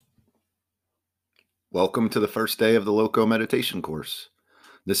Welcome to the first day of the Loco Meditation course.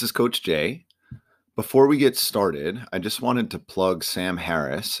 This is Coach Jay. Before we get started, I just wanted to plug Sam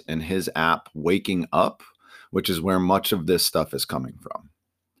Harris and his app Waking Up, which is where much of this stuff is coming from.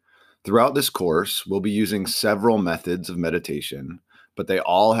 Throughout this course, we'll be using several methods of meditation, but they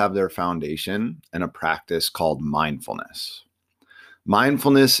all have their foundation in a practice called mindfulness.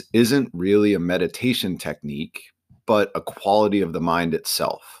 Mindfulness isn't really a meditation technique, but a quality of the mind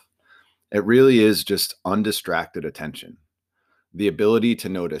itself. It really is just undistracted attention, the ability to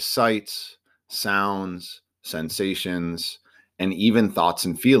notice sights, sounds, sensations, and even thoughts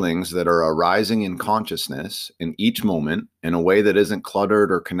and feelings that are arising in consciousness in each moment in a way that isn't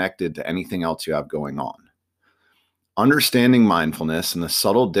cluttered or connected to anything else you have going on. Understanding mindfulness and the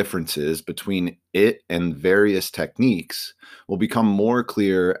subtle differences between it and various techniques will become more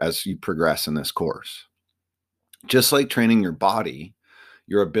clear as you progress in this course. Just like training your body,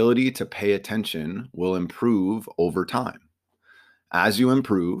 your ability to pay attention will improve over time. As you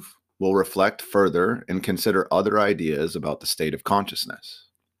improve, we'll reflect further and consider other ideas about the state of consciousness.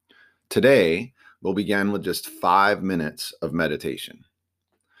 Today, we'll begin with just 5 minutes of meditation,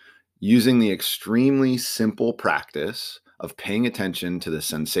 using the extremely simple practice of paying attention to the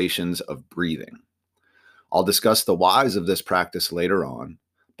sensations of breathing. I'll discuss the whys of this practice later on,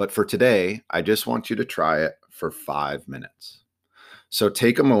 but for today, I just want you to try it for 5 minutes. So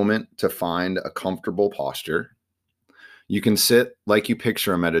take a moment to find a comfortable posture. You can sit like you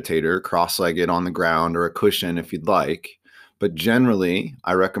picture a meditator, cross-legged on the ground or a cushion if you'd like, but generally,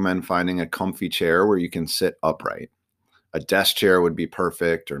 I recommend finding a comfy chair where you can sit upright. A desk chair would be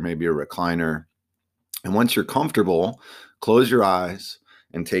perfect, or maybe a recliner. And once you're comfortable, close your eyes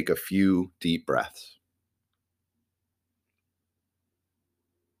and take a few deep breaths.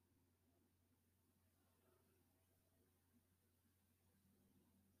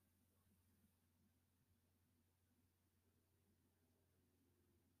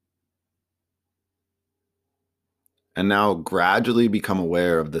 And now gradually become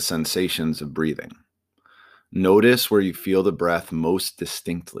aware of the sensations of breathing. Notice where you feel the breath most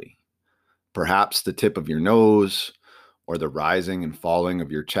distinctly. Perhaps the tip of your nose, or the rising and falling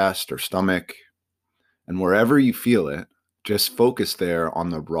of your chest or stomach. And wherever you feel it, just focus there on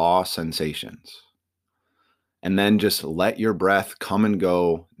the raw sensations. And then just let your breath come and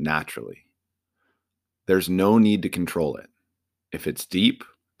go naturally. There's no need to control it. If it's deep,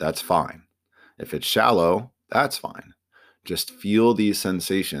 that's fine. If it's shallow, that's fine. Just feel these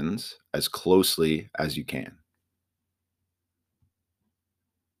sensations as closely as you can.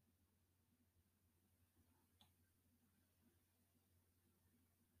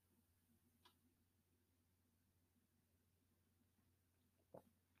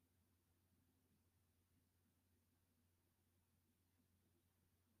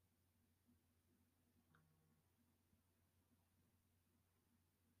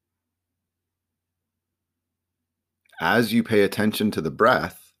 As you pay attention to the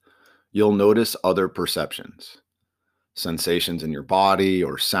breath, you'll notice other perceptions, sensations in your body,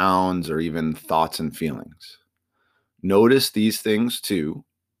 or sounds, or even thoughts and feelings. Notice these things too,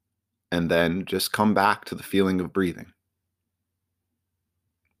 and then just come back to the feeling of breathing.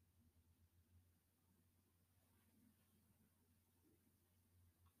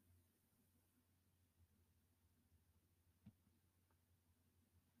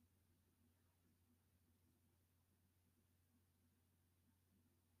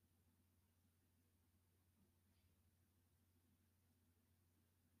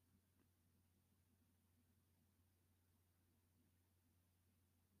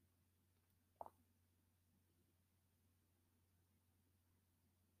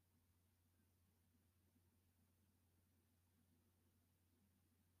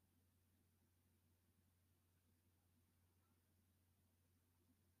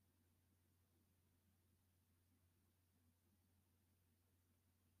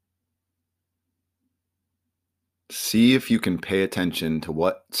 See if you can pay attention to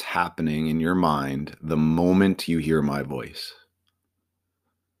what's happening in your mind the moment you hear my voice.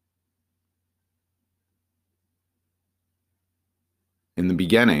 In the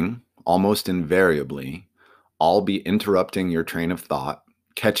beginning, almost invariably, I'll be interrupting your train of thought,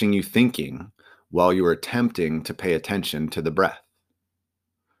 catching you thinking while you are attempting to pay attention to the breath.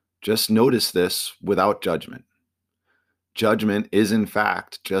 Just notice this without judgment. Judgment is, in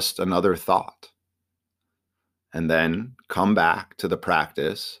fact, just another thought. And then come back to the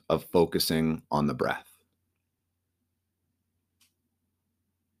practice of focusing on the breath.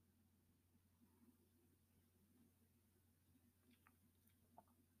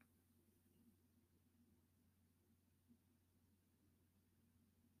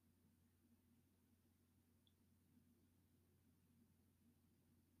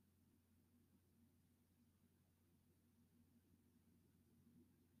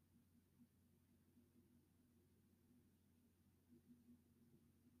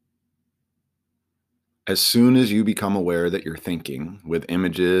 As soon as you become aware that you're thinking with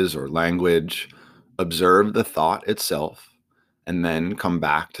images or language, observe the thought itself and then come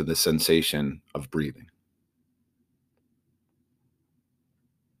back to the sensation of breathing.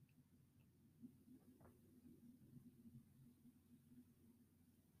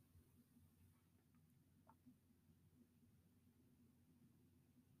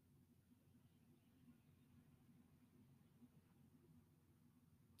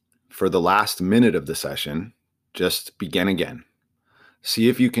 For the last minute of the session, just begin again. See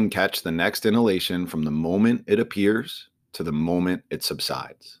if you can catch the next inhalation from the moment it appears to the moment it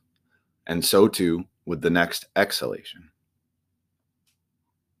subsides. And so too with the next exhalation.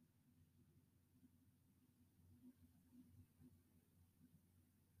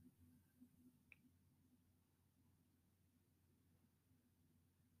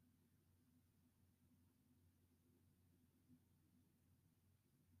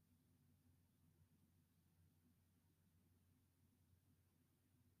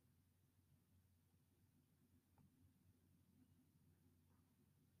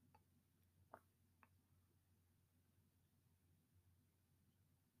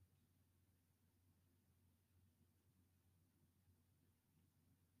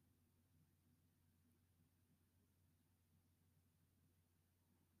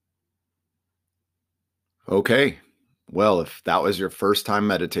 Okay. Well, if that was your first time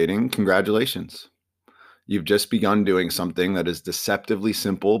meditating, congratulations. You've just begun doing something that is deceptively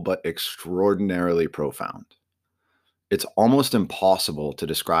simple but extraordinarily profound. It's almost impossible to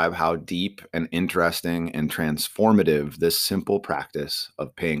describe how deep and interesting and transformative this simple practice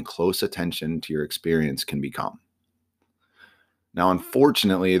of paying close attention to your experience can become. Now,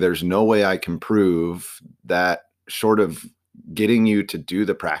 unfortunately, there's no way I can prove that short of getting you to do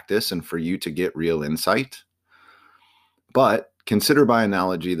the practice and for you to get real insight. But consider by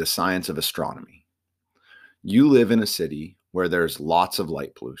analogy the science of astronomy. You live in a city where there's lots of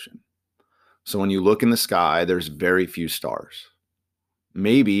light pollution. So when you look in the sky, there's very few stars.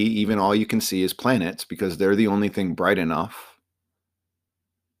 Maybe even all you can see is planets because they're the only thing bright enough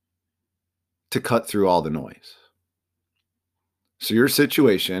to cut through all the noise. So your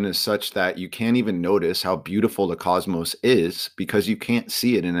situation is such that you can't even notice how beautiful the cosmos is because you can't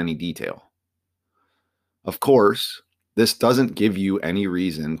see it in any detail. Of course, this doesn't give you any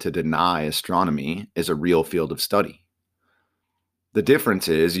reason to deny astronomy is a real field of study. The difference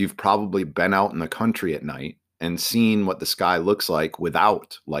is you've probably been out in the country at night and seen what the sky looks like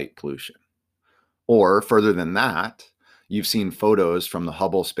without light pollution. Or further than that, you've seen photos from the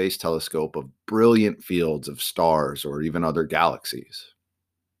Hubble Space Telescope of brilliant fields of stars or even other galaxies.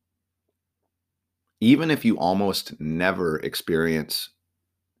 Even if you almost never experience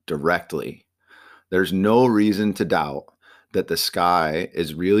directly, there's no reason to doubt that the sky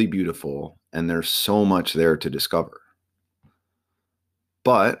is really beautiful and there's so much there to discover.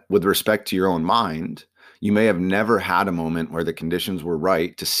 But with respect to your own mind, you may have never had a moment where the conditions were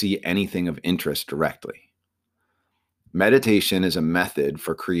right to see anything of interest directly. Meditation is a method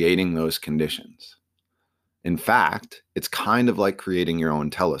for creating those conditions. In fact, it's kind of like creating your own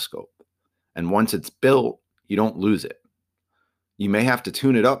telescope. And once it's built, you don't lose it. You may have to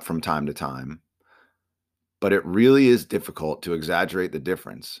tune it up from time to time, but it really is difficult to exaggerate the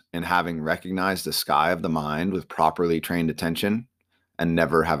difference in having recognized the sky of the mind with properly trained attention and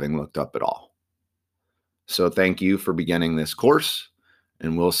never having looked up at all. So thank you for beginning this course,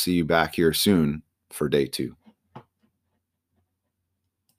 and we'll see you back here soon for day 2.